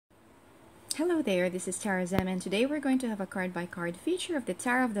Hello there, this is Tarot Zamm, and today we're going to have a card-by-card feature of the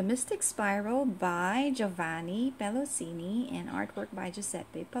Tarot of the Mystic Spiral by Giovanni Pelosini and artwork by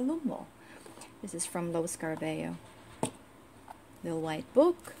Giuseppe Palumbo. This is from Lo Scarabeo. Little white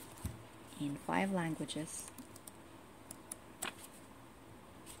book in 5 languages.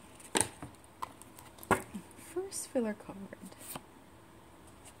 First filler card.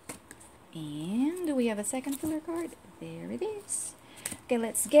 And we have a second filler card. There it is. Okay,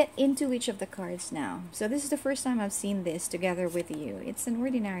 let's get into each of the cards now. So this is the first time I've seen this together with you. It's an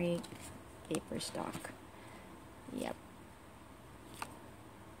ordinary paper stock. Yep.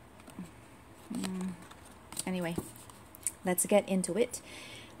 Anyway, let's get into it.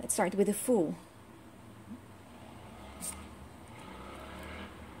 Let's start with the Fool.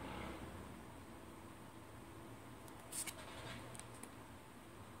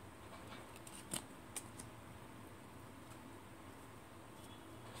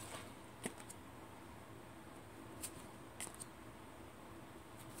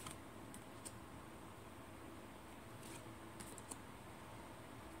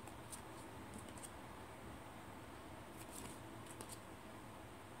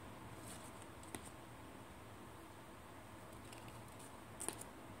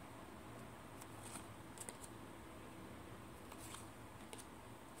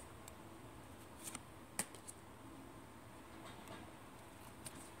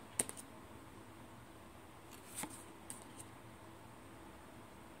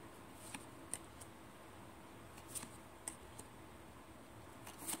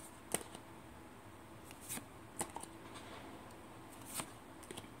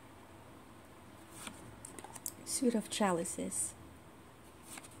 Suit of Chalices.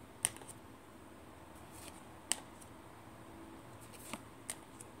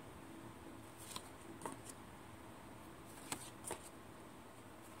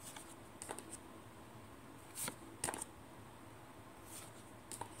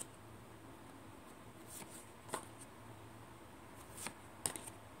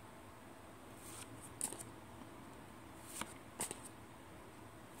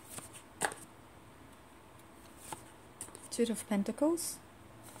 Suit of Pentacles.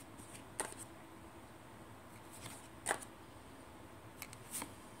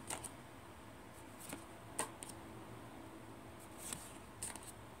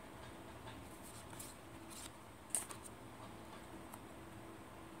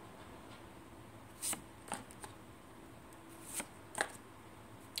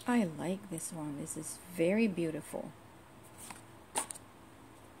 I like this one. This is very beautiful.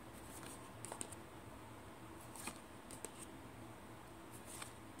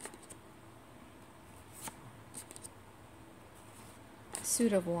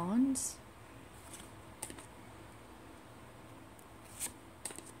 Suit of Wands.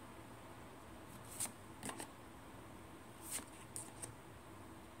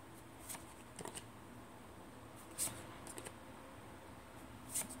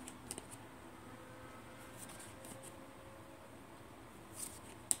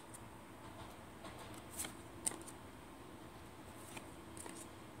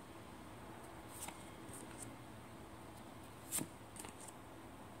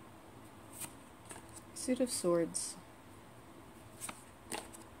 Suit of Swords.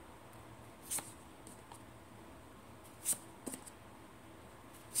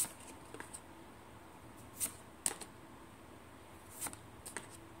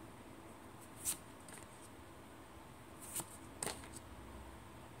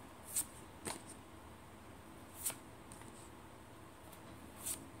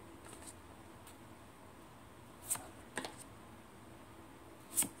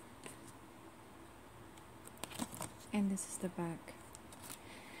 And this is the back.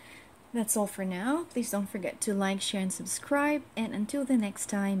 That's all for now. Please don't forget to like, share, and subscribe. And until the next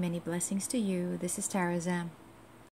time, many blessings to you. This is Tarot Zamm.